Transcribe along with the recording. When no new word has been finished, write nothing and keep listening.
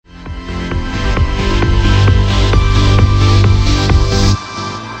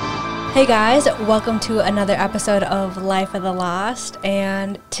Hey guys, welcome to another episode of Life of the Lost,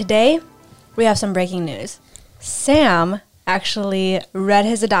 and today we have some breaking news. Sam actually read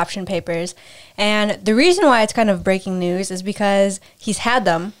his adoption papers, and the reason why it's kind of breaking news is because he's had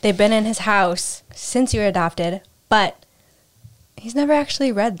them. They've been in his house since you were adopted, but he's never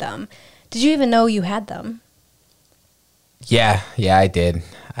actually read them. Did you even know you had them? Yeah, I did.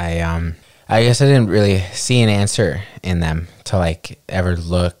 I guess I didn't really see an answer in them to ever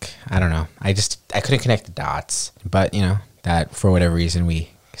look. I don't know. I couldn't connect the dots. But, that for whatever reason we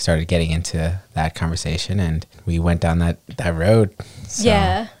started getting into that conversation and we went down that road. So.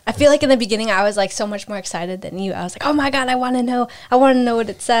 Yeah. I feel like in the beginning I was so much more excited than you. I was like, oh my God, I want to know what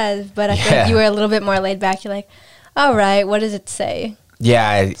it says. But I feel like you were a little bit more laid back. You're like, all right, what does it say?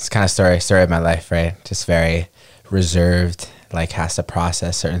 Yeah, it's kind of story of my life, right? Just very reserved, has to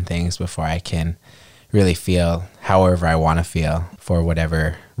process certain things before I can really feel however I want to feel for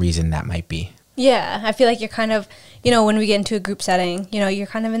whatever reason that might be. Yeah, I feel like you're kind of, when we get into a group setting, you're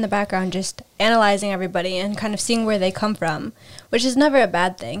kind of in the background just analyzing everybody and kind of seeing where they come from, which is never a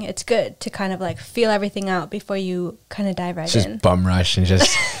bad thing. It's good to kind of feel everything out before you kind of dive right in. Just bum rush and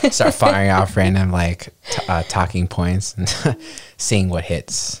just start firing off random talking points and seeing what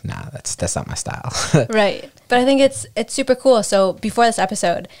hits. Nah, that's not my style. Right. But I think it's super cool. So before this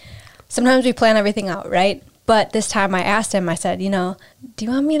episode, sometimes we plan everything out, right? But this time I asked him, I said, do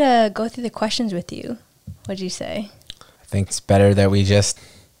you want me to go through the questions with you? What'd you say? I think it's better that we just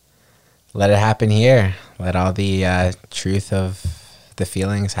let it happen here. Let all the truth of the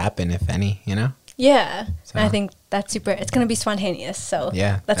feelings happen, if any, Yeah. So. And I think that's super, it's going to be spontaneous. So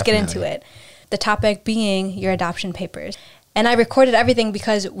yeah, let's get into it. The topic being your adoption papers. And I recorded everything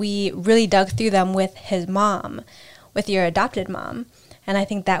because we really dug through them with his mom, with your adopted mom. And I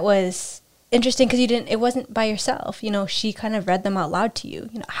think that was interesting because it wasn't by yourself. She kind of read them out loud to you.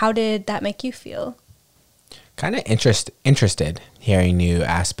 How did that make you feel? Kind of interested hearing new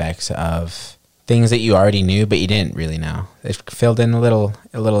aspects of things that you already knew, but you didn't really know. It filled in a little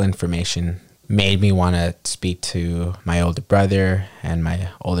information, made me want to speak to my older brother and my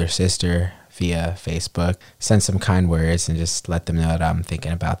older sister via Facebook, send some kind words and just let them know that I'm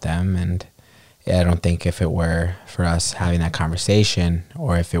thinking about them. And I don't think if it were for us having that conversation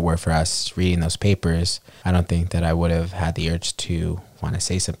or if it were for us reading those papers, I don't think that I would have had the urge to want to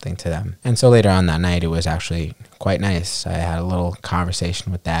say something to them. And so later on that night, it was actually quite nice. I had a little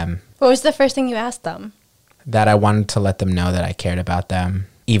conversation with them. What was the first thing you asked them? That I wanted to let them know that I cared about them,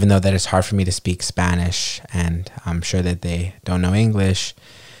 even though that it's hard for me to speak Spanish and I'm sure that they don't know English.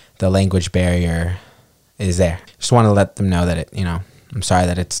 The language barrier is there. Just want to let them know that I'm sorry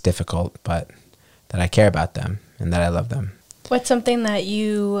that it's difficult, but that I care about them and that I love them. What's something that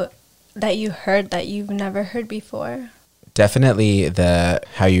you heard that you've never heard before? Definitely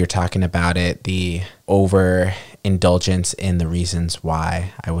how you're talking about it, the overindulgence in the reasons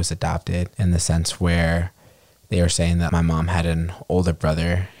why I was adopted, in the sense where they were saying that my mom had an older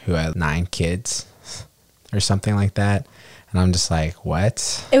brother who had 9 kids or something like that. And I'm just like,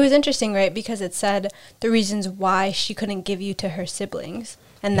 what? It was interesting, right? Because it said the reasons why she couldn't give you to her siblings.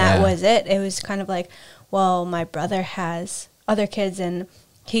 And that was it. It was kind of like, well, my brother has other kids and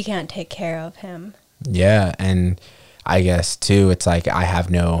he can't take care of him. Yeah. And I guess, too, it's like I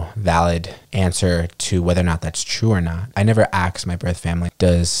have no valid answer to whether or not that's true or not. I never asked my birth family,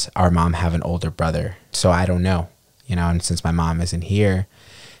 does our mom have an older brother? So I don't know, and since my mom isn't here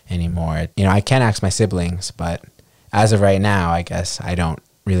anymore, I can ask my siblings, but as of right now, I guess I don't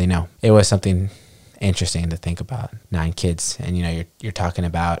really know. It was something interesting to think about. 9 kids, and you're talking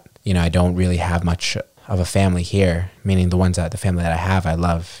about, I don't really have much of a family here, meaning the family that I have, I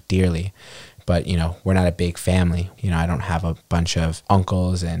love dearly. But, we're not a big family. I don't have a bunch of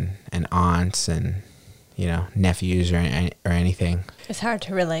uncles and aunts and, nephews or anything. It's hard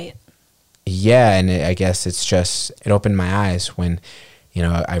to relate. Yeah, and I guess it opened my eyes when,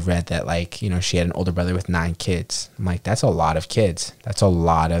 I read that, she had an older brother with 9 kids. I'm like, that's a lot of kids. That's a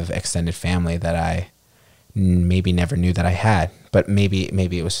lot of extended family that I maybe never knew that I had. But maybe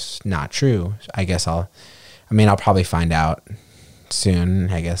it was not true. I guess I'll probably find out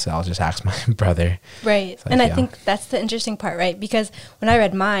soon. I guess I'll just ask my brother. Right. And I think that's the interesting part, right? Because when I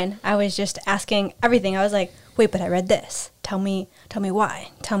read mine, I was just asking everything. I was like, wait, but I read this. Tell me why.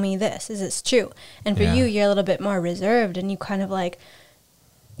 Tell me this. Is this true? And for you, you're a little bit more reserved and you kind of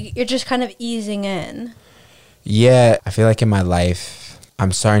you're just kind of easing in. Yeah. I feel like in my life,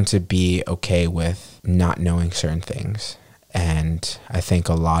 I'm starting to be okay with not knowing certain things. And I think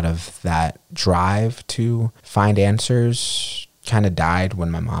a lot of that drive to find answers kind of died when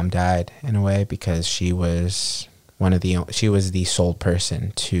my mom died, in a way, because she was she was the sole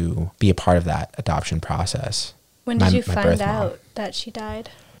person to be a part of that adoption process. When did you find out that she died?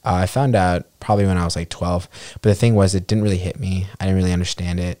 I found out probably when I was like 12. But the thing was, it didn't really hit me. I didn't really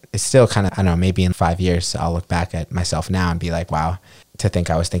understand it. It's still kind of, I don't know, maybe in 5 years, I'll look back at myself now and be like, wow, to think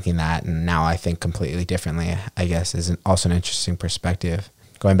I was thinking that. And now I think completely differently, I guess, is also an interesting perspective.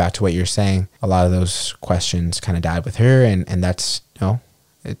 Going back to what you're saying, a lot of those questions kind of died with her. And that's,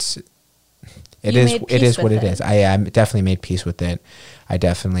 it is what it is. I definitely made peace with it. I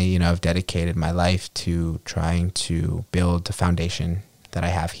definitely, have dedicated my life to trying to build the foundation that I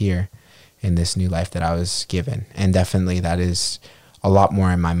have here in this new life that I was given. And definitely that is a lot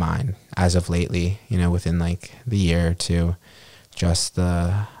more in my mind as of lately, within like the year or two, just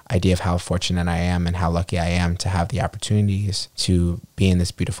the idea of how fortunate I am and how lucky I am to have the opportunities to be in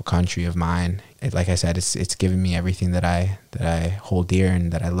this beautiful country of mine. Like I said, it's given me everything that I hold dear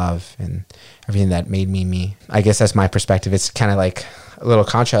and that I love, and everything that made me me. I guess that's my perspective. It's kind of like a little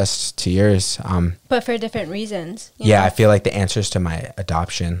contrast to yours. But for different reasons. I feel like the answers to my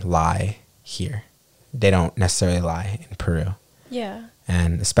adoption lie here. They don't necessarily lie in Peru. Yeah.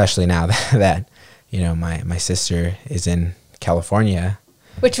 And especially now that my sister is in California.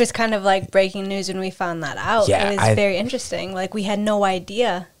 Which was kind of like breaking news when we found that out. Yeah, it was very interesting. Like, we had no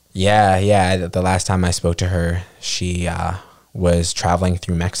idea. Yeah. The last time I spoke to her, she was traveling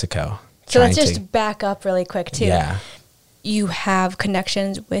through Mexico. So let's just back up really quick, too. Yeah. You have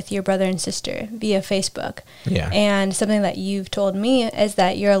connections with your brother and sister via Facebook. Yeah. And something that you've told me is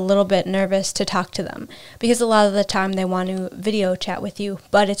that you're a little bit nervous to talk to them because a lot of the time they want to video chat with you,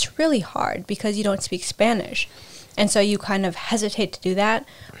 but it's really hard because you don't speak Spanish. And so you kind of hesitate to do that,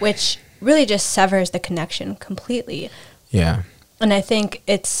 which really just severs the connection completely. Yeah. And I think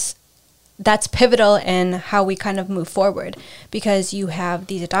that's pivotal in how we kind of move forward, because you have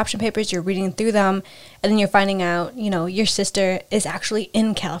these adoption papers, you're reading through them, and then you're finding out, your sister is actually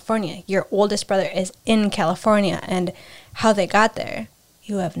in California. Your oldest brother is in California, and how they got there,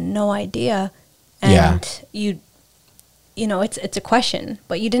 you have no idea. And it's a question,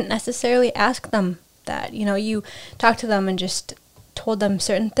 but you didn't necessarily ask them that. You talked to them and just told them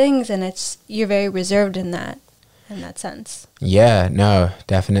certain things, and you're very reserved in that sense. Yeah, no,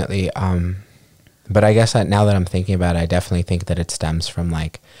 definitely. But I guess now that I'm thinking about it, I definitely think that it stems from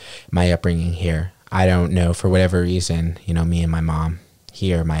like my upbringing here. I don't know, for whatever reason, me and my mom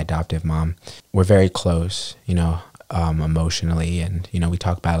here, my adoptive mom, we're very close, emotionally, and, we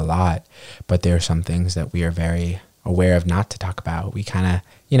talk about a lot, but there are some things that we are very aware of not to talk about. We kind of,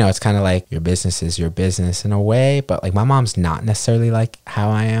 it's kind of like your business is your business in a way, but like my mom's not necessarily like how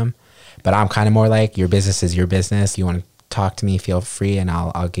I am. But I'm kind of more like, your business is your business. You want to talk to me, feel free, and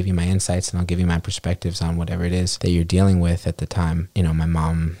I'll give you my insights and I'll give you my perspectives on whatever it is that you're dealing with at the time. My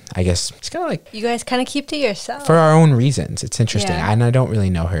mom, I guess, it's kind of like... You guys kind of keep to yourself. For our own reasons. It's interesting. Yeah. And I don't really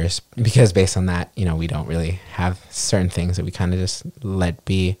know hers because based on that, we don't really have certain things that we kind of just let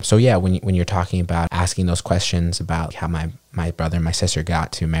be. So yeah, when you're talking about asking those questions about how my brother and my sister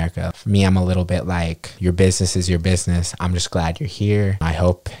got to America, for me, I'm a little bit like, your business is your business. I'm just glad you're here. I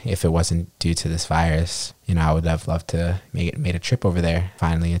hope if it wasn't due to this virus, I would have loved to made a trip over there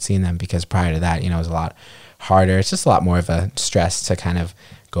finally and seen them, because prior to that, it was a lot harder. It's just a lot more of a stress to kind of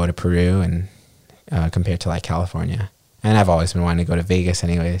go to Peru and compared to like California. And I've always been wanting to go to Vegas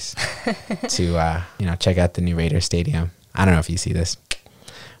anyways to, check out the new Raiders stadium. I don't know if you see this,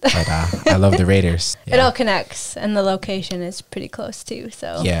 but I love the Raiders. Yeah. It all connects, and the location is pretty close too.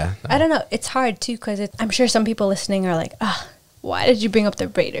 So yeah, I don't know. It's hard too, because I'm sure some people listening are like, why did you bring up the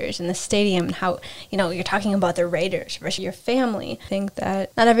Raiders and the stadium and how, you're talking about the Raiders versus your family? I think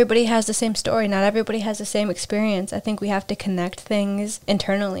that not everybody has the same story. Not everybody has the same experience. I think we have to connect things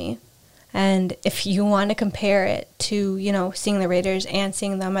internally. And if you want to compare it to, seeing the Raiders and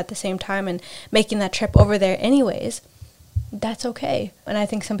seeing them at the same time and making that trip over there anyways, that's okay. And I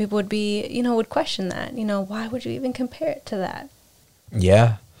think some people would be, would question that. Why would you even compare it to that?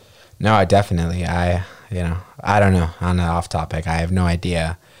 Yeah. No, I definitely. I don't know. On the off topic, I have no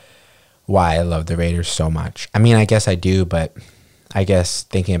idea why I love the Raiders so much. I mean, I guess I do, but I guess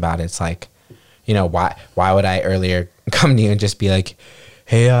thinking about it, it's like, why would I earlier come to you and just be like,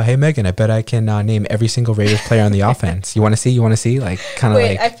 hey, Megan, I bet I can name every single Raiders player on the offense. You want to see? Like, kind of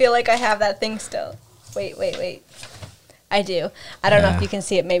like... Wait, I feel like I have that thing still. Wait. I do. I don't know if you can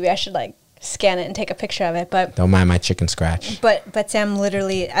see it. Maybe I should, scan it and take a picture of it, but... Don't mind my chicken scratch. But Sam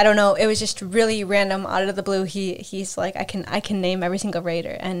literally, I don't know, it was just really random out of the blue. He's like, I can name every single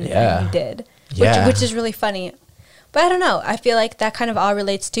Raider, and he did. Which is really funny. But I don't know. I feel like that kind of all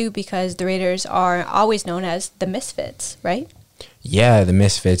relates too, because the Raiders are always known as the Misfits, right? Yeah, the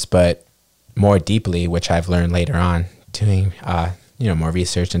Misfits, but more deeply, which I've learned later on doing, more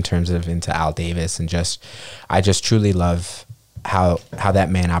research in terms of into Al Davis, and I just truly love how that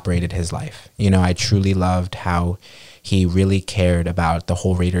man operated his life. I truly loved how he really cared about the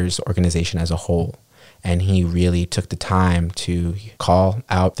whole Raiders organization as a whole. And he really took the time to call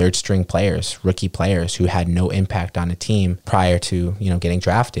out third string players, rookie players who had no impact on a team prior to, getting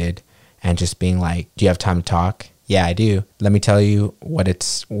drafted, and just being like, do you have time to talk? Yeah, I do. Let me tell you what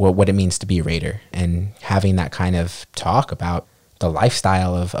it means to be a Raider, and having that kind of talk about the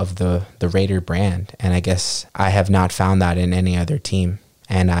lifestyle of the Raider brand. And I guess I have not found that in any other team.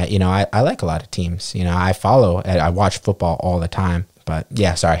 And I like a lot of teams. I watch football all the time. But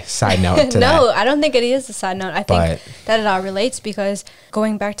yeah, sorry, side note to that. No, I don't think it is a side note. I think that it all relates, because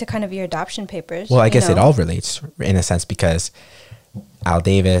going back to kind of your adoption papers. Well, I guess it all relates in a sense, because Al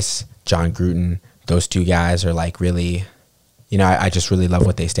Davis, Jon Gruden, those two guys are like really, I just really love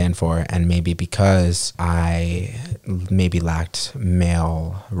what they stand for. And maybe because I maybe lacked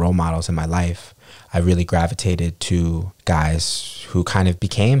male role models in my life, I really gravitated to guys who kind of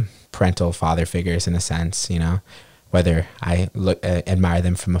became parental father figures in a sense, Whether I admire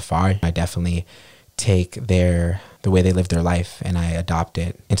them from afar, I definitely take the way they live their life, and I adopt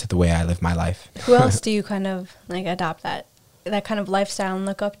it into the way I live my life. Who else do you kind of like adopt that kind of lifestyle and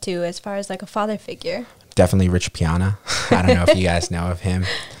look up to as far as like a father figure? Definitely Rich Piana. I don't know if you guys know of him.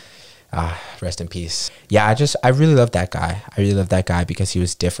 Rest in peace. Yeah, I really love that guy. I really love that guy because he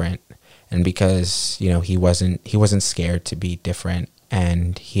was different, and because he wasn't scared to be different,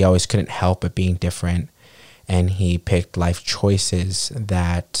 and he always couldn't help but being different. And he picked life choices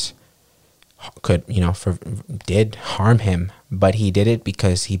that could, did harm him, but he did it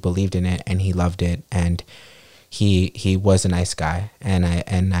because he believed in it and he loved it. And he was a nice guy, and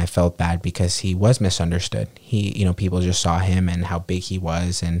I felt bad because he was misunderstood. People just saw him and how big he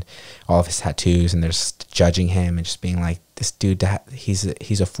was and all of his tattoos, and they're just judging him and just being like, this dude,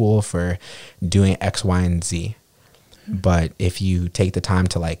 he's a fool for doing X, Y, and Z. But if you take the time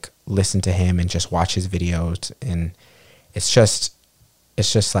to like listen to him and just watch his videos, and it's just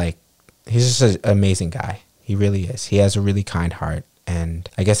like, he's just an amazing guy. He really is. He has a really kind heart. And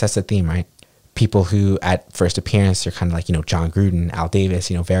I guess that's the theme, right? People who at first appearance are kind of like, Jon Gruden, Al Davis,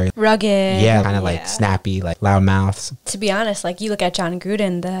 very rugged. Yeah, kind of like snappy, like loud mouths. To be honest, like you look at Jon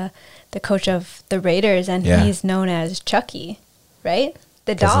Gruden, the coach of the Raiders, and he's known as Chucky, right?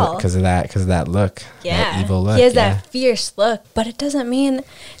 The doll. Because of that look. Yeah. That evil look. He has that fierce look. But it doesn't mean...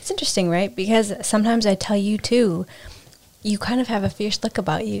 It's interesting, right? Because sometimes I tell you, too, you kind of have a fierce look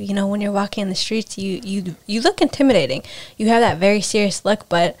about you. When you're walking in the streets, you look intimidating. You have that very serious look,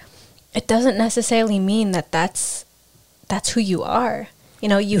 but it doesn't necessarily mean that that's who you are.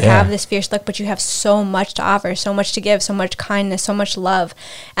 You have this fierce look, but you have so much to offer, so much to give, so much kindness, so much love.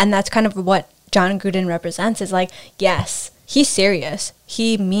 And that's kind of what Jon Gruden represents, is like, yes, he's serious.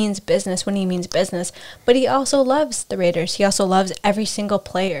 He means business when he means business, but he also loves the Raiders. He also loves every single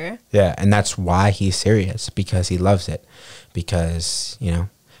player. Yeah, and that's why he's serious, because he loves it. Because,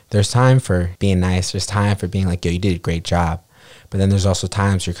 there's time for being nice. There's time for being like, yo, you did a great job. But then there's also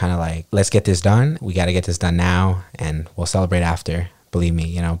times you're kind of like, let's get this done. We got to get this done now, and we'll celebrate after. Believe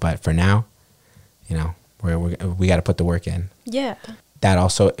me, but for now, we got to put the work in. Yeah. That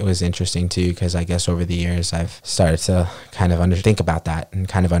also, it was interesting too, because I guess over the years I've started to kind of think about that and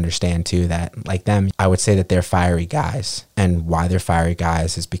kind of understand too that like them, I would say that they're fiery guys. And why they're fiery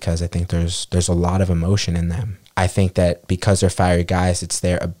guys is because I think there's a lot of emotion in them. I think that because they're fiery guys, it's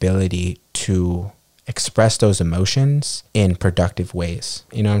their ability to express those emotions in productive ways.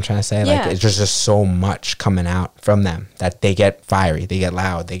 You know what I'm trying to say? Yeah. Like, it's just so much coming out from them that they get fiery, they get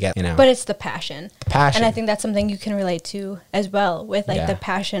loud, they get, But it's the passion. Passion. And I think that's something you can relate to as well, with like the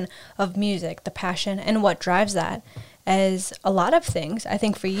passion of music, the passion, and what drives that as a lot of things. I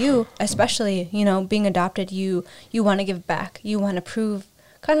think for you, especially, being adopted, you want to give back. You want to prove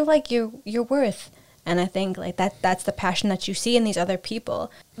kind of like your worth. And I think like that's the passion that you see in these other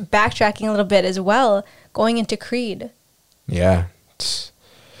people. Backtracking a little bit as well, going into Creed. Yeah.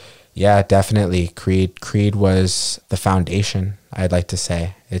 Yeah, definitely. Creed was the foundation, I'd like to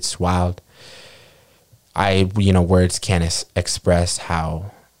say. It's wild. Words can't express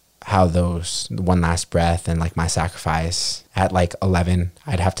how those One Last Breath and like My Sacrifice at like 11,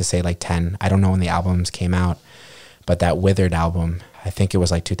 I'd have to say like 10. I don't know when the albums came out, but that Withered album, I think it was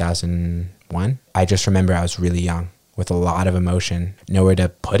like 2001. I just remember I was really young with a lot of emotion, nowhere to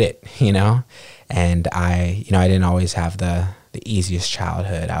put it, and I didn't always have the easiest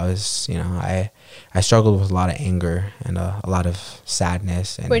childhood. I was, I struggled with a lot of anger and a lot of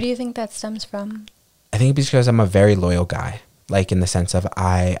sadness. And where do you think that stems from? I think because I'm a very loyal guy. like in the sense of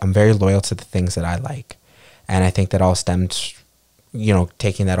I'm very loyal to the things that I like. And I think that all stemmed, you know,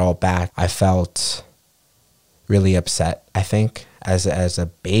 taking that all back, I felt really upset, I think, as a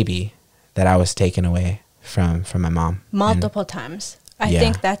baby, that I was taken away from my mom. Multiple times. I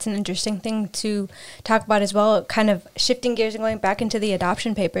think that's an interesting thing to talk about as well, kind of shifting gears and going back into the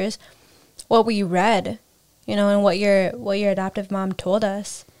adoption papers. What we read, you know, and what your adoptive mom told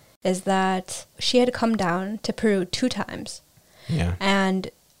us is that she had come down to Peru 2 times. Yeah. And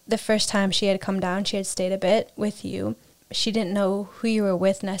the first time she had come down, she had stayed a bit with you. She didn't know who you were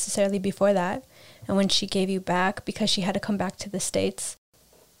with necessarily before that. And when she gave you back, because she had to come back to the States,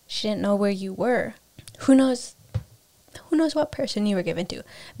 she didn't know where you were. Who knows what person you were given to.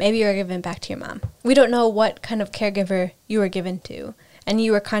 Maybe you were given back to your mom. We don't know what kind of caregiver you were given to. And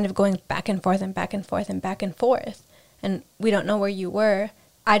you were kind of going back and forth and back and forth and back and forth. And we don't know where you were.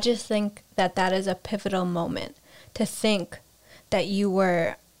 I just think that that is a pivotal moment, to think that you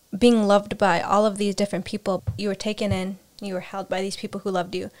were being loved by all of these different people. You were taken in, you were held by these people who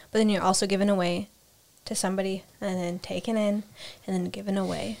loved you, but then you're also given away to somebody, and then taken in, and then given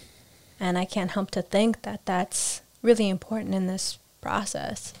away. And I can't help to think that that's really important in this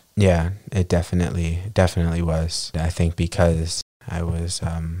process. Yeah, it definitely was. I think because I was,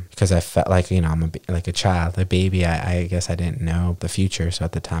 because I felt like, you know, I'm like a child, a baby. I guess I didn't know the future. So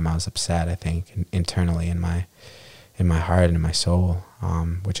at the time I was upset, I think, internally in my heart and in my soul,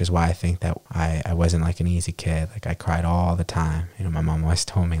 which is why I think that I wasn't like an easy kid. Like I cried all the time. You know, my mom always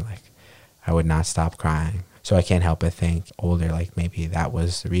told me like I would not stop crying. So I can't help but think older, like maybe that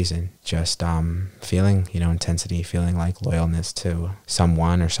was the reason. Just feeling, you know, intensity, feeling like loyalness to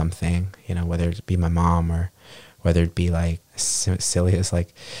someone or something, you know, whether it be my mom or whether it be like silly as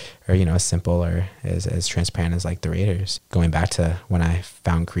like, or, you know, as simple or as transparent as like the Raiders. Going back to when I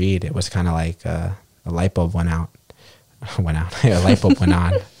found Creed, it was kind of like a light bulb went out. A light bulb went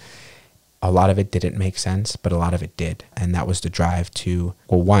on. A lot of it didn't make sense, but a lot of it did. And that was the drive to,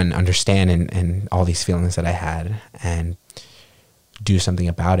 well, one, understand and all these feelings that I had and do something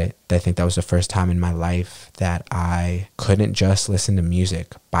about it. I think that was the first time in my life that I couldn't just listen to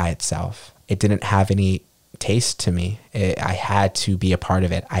music by itself. It didn't have any taste to me. I had to be a part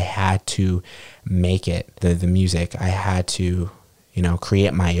of it. I had to make it, the music. I had to, you know,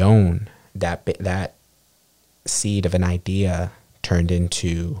 create my own. That seed of an idea turned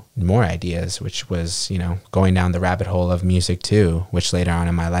into more ideas, which was, you know, going down the rabbit hole of music too, which later on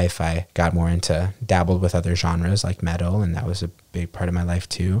in my life I got more into, dabbled with other genres like metal, and that was a big part of my life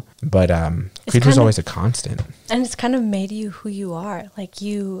too. But Creed was always a constant. And it's kind of made you who you are. Like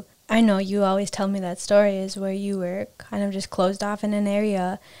I know you always tell me that story is where you were kind of just closed off in an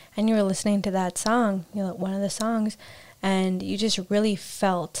area and you were listening to that song, you know, one of the songs, and you just really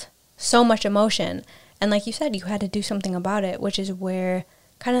felt so much emotion. And like you said, you had to do something about it, which is where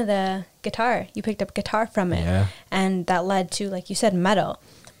kind of the guitar, you picked up guitar from it. Yeah. And that led to, like you said, metal,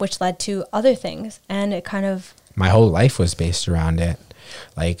 which led to other things. And it kind of... My whole life was based around it.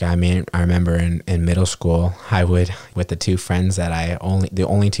 Like, I mean, I remember in middle school, I would, with the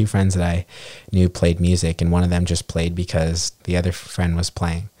only 2 friends that I knew played music, and one of them just played because the other friend was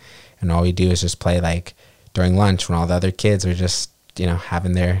playing. And all we do is just play, like, during lunch when all the other kids are just, you know,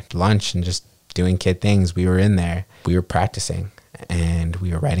 having their lunch and just doing kid things. We were in there, we were practicing, and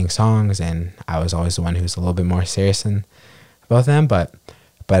we were writing songs, and I was always the one who was a little bit more serious than both of them, but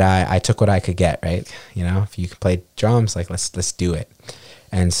I took what I could get, right? You know, if you could play drums, like let's do it.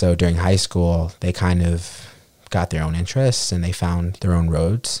 And so during high school, they kind of got their own interests and they found their own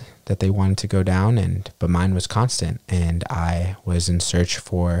roads that they wanted to go down, but mine was constant, and I was in search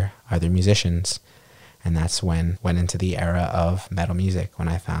for other musicians. And that's when went into the era of metal music, when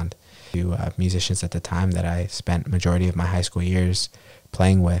I found musicians at the time that I spent majority of my high school years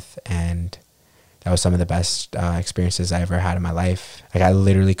playing with, and that was some of the best experiences I ever had in my life. Like, I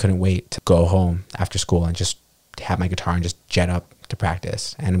literally couldn't wait to go home after school and just have my guitar and just jet up to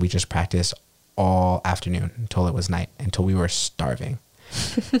practice, and we just practiced all afternoon until it was night, until we were starving.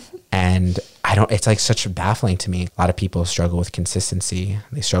 And it's like such baffling to me. A lot of people struggle with consistency.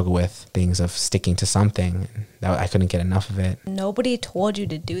 They struggle with things of sticking to something. I couldn't get enough of it. Nobody told you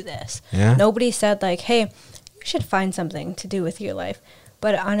to do this. Yeah. Nobody said like, hey, you should find something to do with your life.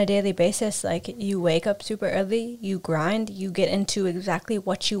 But on a daily basis, like, you wake up super early, you grind, you get into exactly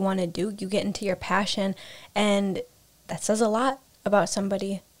what you want to do, you get into your passion, and that says a lot about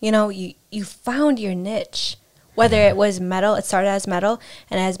somebody. You know, you found your niche. Whether it was metal, it started as metal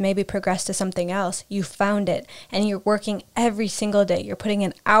and has maybe progressed to something else. You found it, and you're working every single day. You're putting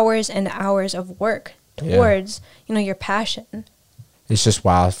in hours and hours of work towards, you know, your passion. It's just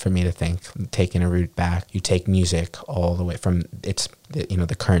wild for me to think, taking a route back. You take music all the way from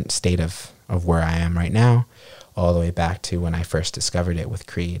the current state of where I am right now, all the way back to when I first discovered it with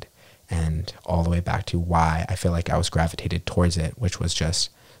Creed, and all the way back to why I feel like I was gravitated towards it, which was just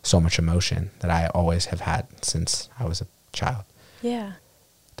so much emotion that I always have had since I was a child. Yeah.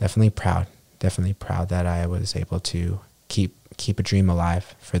 Definitely proud that I was able to keep a dream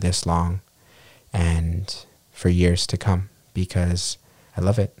alive for this long and for years to come, because I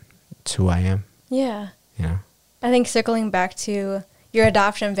love it. It's who I am. Yeah. You know? I think circling back to your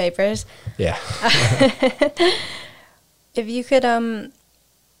adoption papers. Yeah. If you could,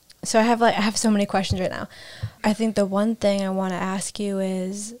 so I have so many questions right now. I think the one thing I want to ask you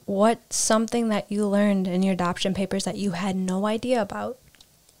is, what's something that you learned in your adoption papers that you had no idea about?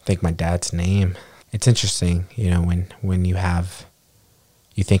 I think my dad's name. It's interesting, when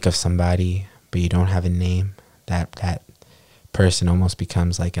you think of somebody, but you don't have a name, that person almost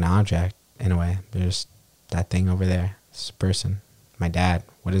becomes like an object in a way. There's that thing over there. It's a person. My dad.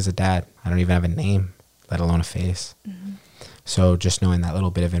 What is a dad? I don't even have a name, let alone a face. Mm-hmm. So just knowing that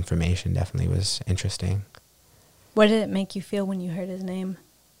little bit of information definitely was interesting. What did it make you feel when you heard his name?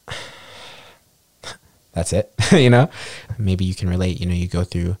 That's it. Maybe you can relate. You go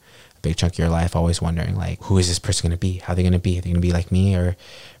through a big chunk of your life always wondering, like, who is this person going to be? How are they going to be? Are they going to be like me, or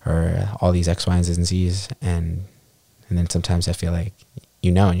all these X, Y, and Z's? And then sometimes I feel like,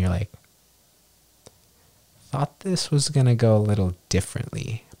 and you're like, thought this was going to go a little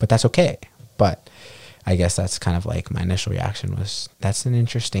differently, but that's okay. But I guess that's kind of like my initial reaction was, that's an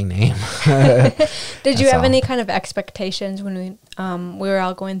interesting name. Did you have any kind of expectations when we were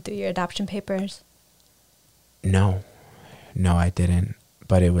all going through your adoption papers? No, I didn't.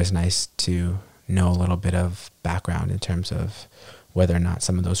 But it was nice to know a little bit of background in terms of whether or not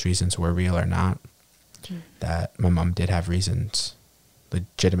some of those reasons were real or not. That my mom did have reasons,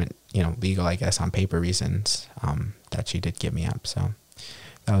 legitimate, legal, I guess, on paper reasons, that she did give me up. So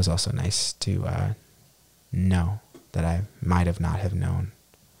that was also nice to know that I might have not have known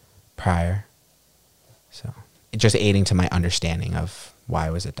prior. So just aiding to my understanding of why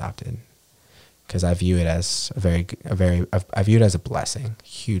I was adopted. Because I view it as I view it as a blessing,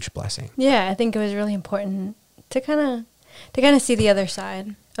 huge blessing. Yeah, I think it was really important to kind of see the other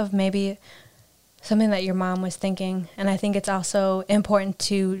side of maybe something that your mom was thinking. And I think it's also important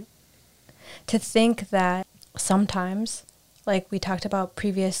to think that sometimes, like we talked about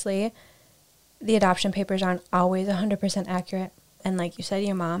previously, the adoption papers aren't always 100% accurate. And like you said,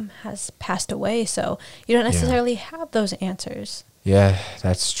 your mom has passed away, so you don't necessarily have those answers. Yeah,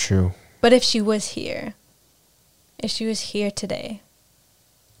 that's true. But if she was here today,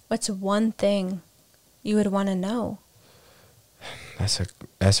 what's one thing you would want to know?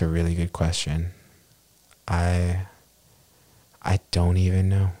 That's a really good question. I don't even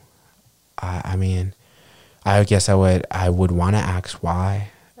know. I mean, I guess I would want to ask why,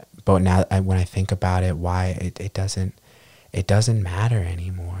 but now when I think about it, why it doesn't matter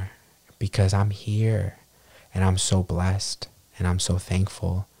anymore, because I'm here and I'm so blessed and I'm so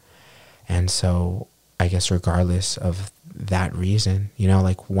thankful. And so I guess regardless of that reason,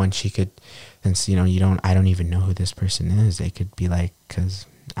 like once she could, since, I don't even know who this person is. They could be like, because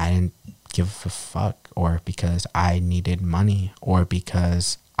I didn't give a fuck, or because I needed money, or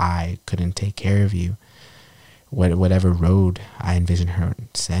because I couldn't take care of you. Whatever road I envision her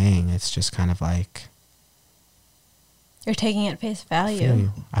saying, it's just kind of like, you're taking it at face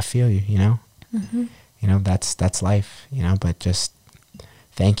value. I feel you, Mm-hmm. That's life, but just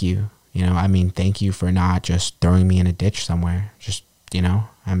thank you. Thank you for not just throwing me in a ditch somewhere. Just,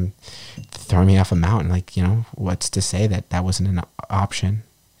 I'm throwing me off a mountain. Like, what's to say that wasn't an option?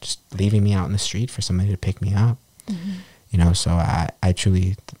 Just leaving me out in the street for somebody to pick me up. Mm-hmm. So I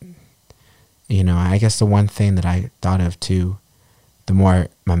truly, I guess the one thing that I thought of too, the more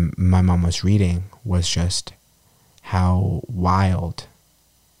my mom was reading, was just how wild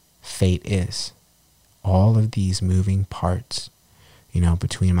fate is. All of these moving parts,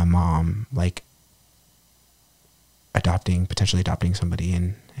 between my mom, like potentially adopting somebody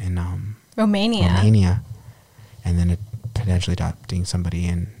in Romania, and then potentially adopting somebody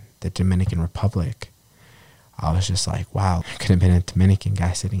in the Dominican Republic. I was just like, wow, could have been a Dominican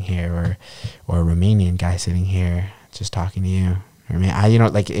guy sitting here, or a Romanian guy sitting here just talking to you.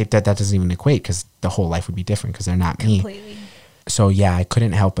 That doesn't even equate, because the whole life would be different, because they're not completely me. So yeah, I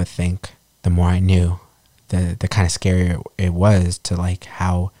couldn't help but think, the more I knew, the kind of scarier it was, to like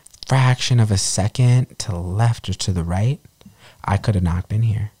how fraction of a second to the left or to the right, I could have not been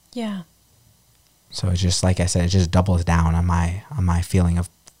here. Yeah. So it's just, like I said, it just doubles down on my feeling of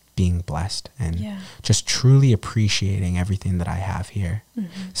being blessed and Yeah. just truly appreciating everything that I have here.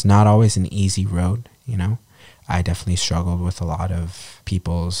 Mm-hmm. It's not always an easy road, you know. I definitely struggled with a lot of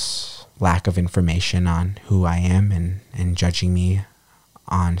people's lack of information on who I am and judging me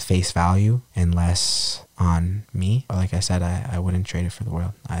on face value and less on me. But like I said, I wouldn't trade it for the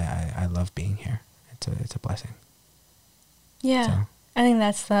world. I love being here. It's a blessing. Yeah. So. I think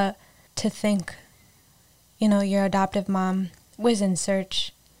that's to think, you know, your adoptive mom was in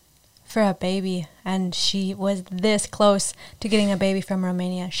search for a baby, and she was this close to getting a baby from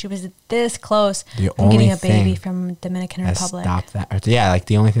Romania. She was this close from getting a baby from Dominican Republic.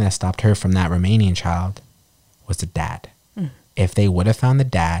 The only thing that stopped her from that Romanian child was the dad. If they would have found the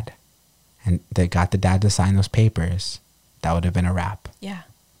dad and they got the dad to sign those papers, that would have been a wrap. Yeah.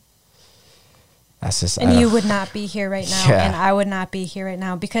 That's just, and you would not be here right now, Yeah. and I would not be here right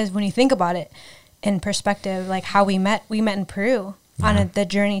now, because when you think about it in perspective, like how we met in Peru on the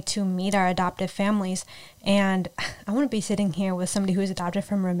journey to meet our adoptive families, and I want to be sitting here with somebody who's adopted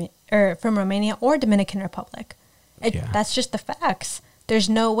from Romania or Dominican Republic. That's just the facts. There's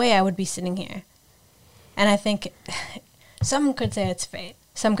no way I would be sitting here, and I think some could say it's fate,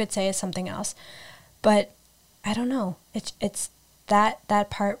 some could say it's something else, but I don't know. It's that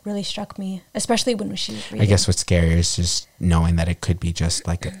part really struck me, especially when she was reading. I guess what's scary is just knowing that it could be just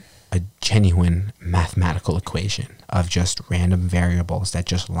like a genuine mathematical equation of just random variables that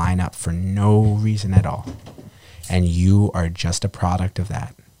just line up for no reason at all. And you are just a product of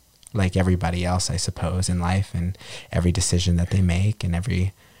that. Like everybody else, I suppose, in life, and every decision that they make and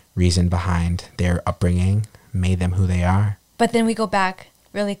every reason behind their upbringing made them who they are. But then we go back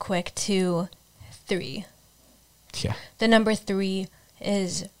really quick to 3. Yeah. The number 3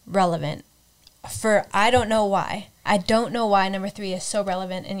 is relevant for, I don't know why. I don't know why number 3 is so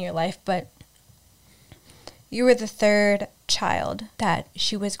relevant in your life, but you were the 3rd child that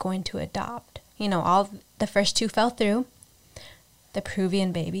she was going to adopt. You know, all the first 2 fell through. The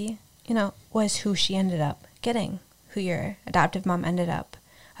Peruvian baby, you know, was who she ended up getting, who your adoptive mom ended up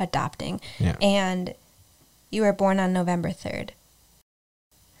adopting. Yeah. And you were born on November 3rd.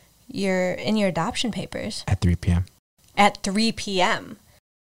 You're in your adoption papers. At 3 p.m. At 3 p.m.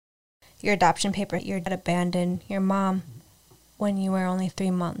 Your adoption paper, you had abandoned your mom when you were only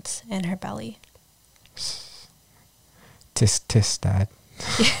 3 months in her belly. Tis, Dad.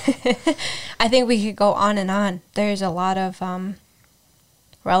 I think we could go on and on. There's a lot of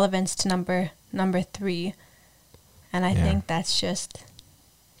relevance to number 3. And I think that's just,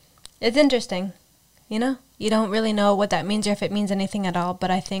 it's interesting. You know, you don't really know what that means or if it means anything at all, but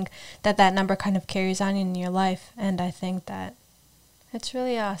I think that number kind of carries on in your life, and I think that it's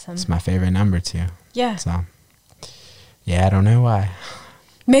really awesome. It's my favorite number too. Yeah. So, yeah, I don't know why.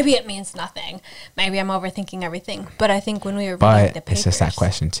 Maybe it means nothing. Maybe I'm overthinking everything, but I think when we were reading the papers, it's just that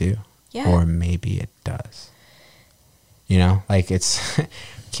question too. Yeah. Or maybe it does. You know, like it's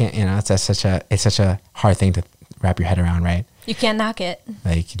it's such a hard thing to wrap your head around, right? You can't knock it.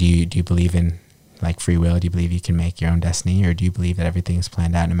 Like, do you believe in like free will? Do you believe you can make your own destiny, or do you believe that everything's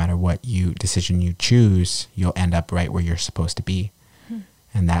planned out? No matter what decision you choose, you'll end up right where you're supposed to be.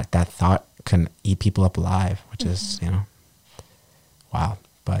 And that thought can eat people up alive, which is, you know, wow.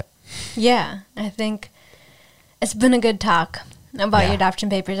 But yeah, I think it's been a good talk about your adoption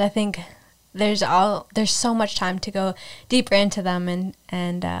papers. I think there's so much time to go deeper into them,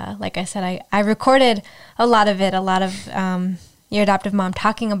 and like I said, I recorded a lot of your adoptive mom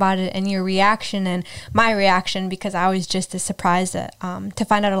talking about it and your reaction and my reaction, because I was just as surprised to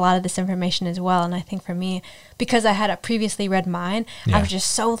find out a lot of this information as well. And I think for me, because I had previously read mine, I was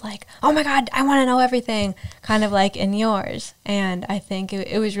just so like, oh my God, I want to know everything, kind of like in yours. And I think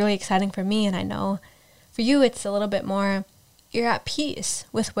it was really exciting for me. And I know for you, it's a little bit more, you're at peace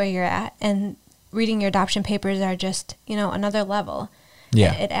with where you're at, and reading your adoption papers are just, you know, another level.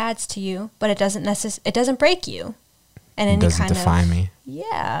 Yeah. It adds to you, but it doesn't break you. And it doesn't define me.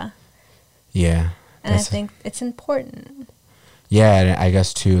 Yeah. Yeah. And I think it's important. Yeah, and I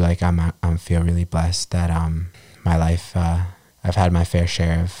guess too, like I'm feel really blessed that my life, I've had my fair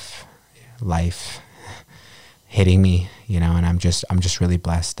share of life hitting me, you know, and I'm just really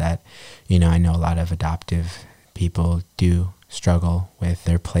blessed that, you know, I know a lot of adoptive people do struggle with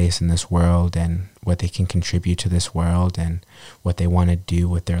their place in this world and what they can contribute to this world and what they want to do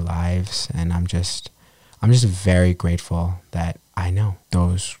with their lives. And I'm just very grateful that I know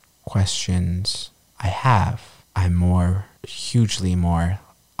those questions I have. I'm hugely more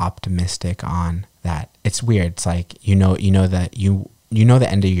optimistic on that. It's weird. It's like, you know that you know the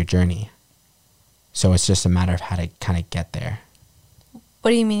end of your journey. So it's just a matter of how to kind of get there.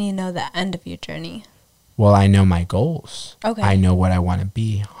 What do you mean you know the end of your journey? Well, I know my goals. Okay. I know what I want to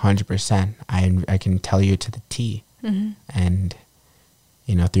be, 100%. I can tell you to the T. Mm-hmm. And,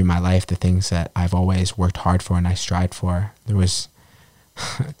 you know, through my life, the things that I've always worked hard for and I strived for, there was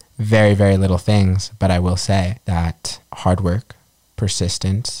very, very little things. But I will say that hard work,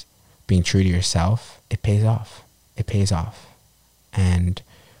 persistence, being true to yourself, it pays off. It pays off. And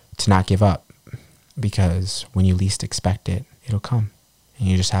to not give up, because when you least expect it, it'll come. And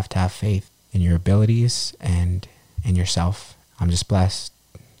you just have to have faith in your abilities and in yourself. I'm just blessed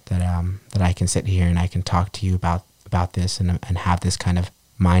that I can sit here and I can talk to you about this and have this kind of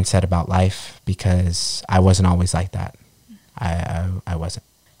mindset about life, because I wasn't always like that. I wasn't.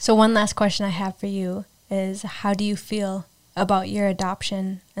 So one last question I have for you is, how do you feel about your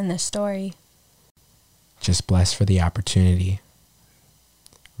adoption and this story? Just blessed for the opportunity.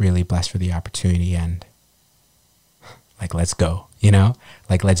 Really blessed for the opportunity, and like, let's go, you know?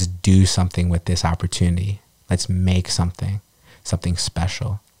 Like, let's do something with this opportunity. Let's make something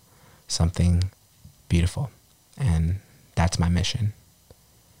special, something beautiful. And that's my mission.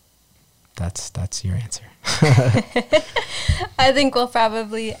 That's your answer. I think we'll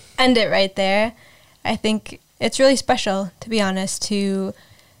probably end it right there. I think it's really special, to be honest, to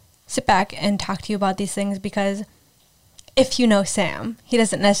sit back and talk to you about these things, because if you know Sam, he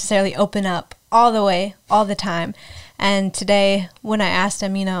doesn't necessarily open up all the way, all the time. And today, when I asked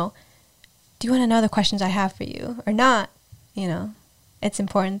him, you know, do you want to know the questions I have for you or not? You know, it's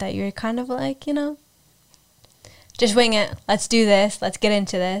important that you're kind of like, you know, just wing it. Let's do this. Let's get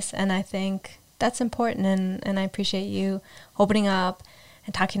into this. And I think that's important. And I appreciate you opening up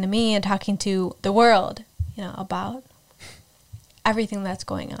and talking to me and talking to the world, you know, about everything that's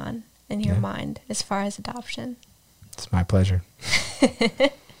going on in your mind as far as adoption. It's my pleasure.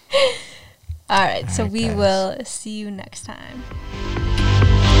 All right, so we will see you next time.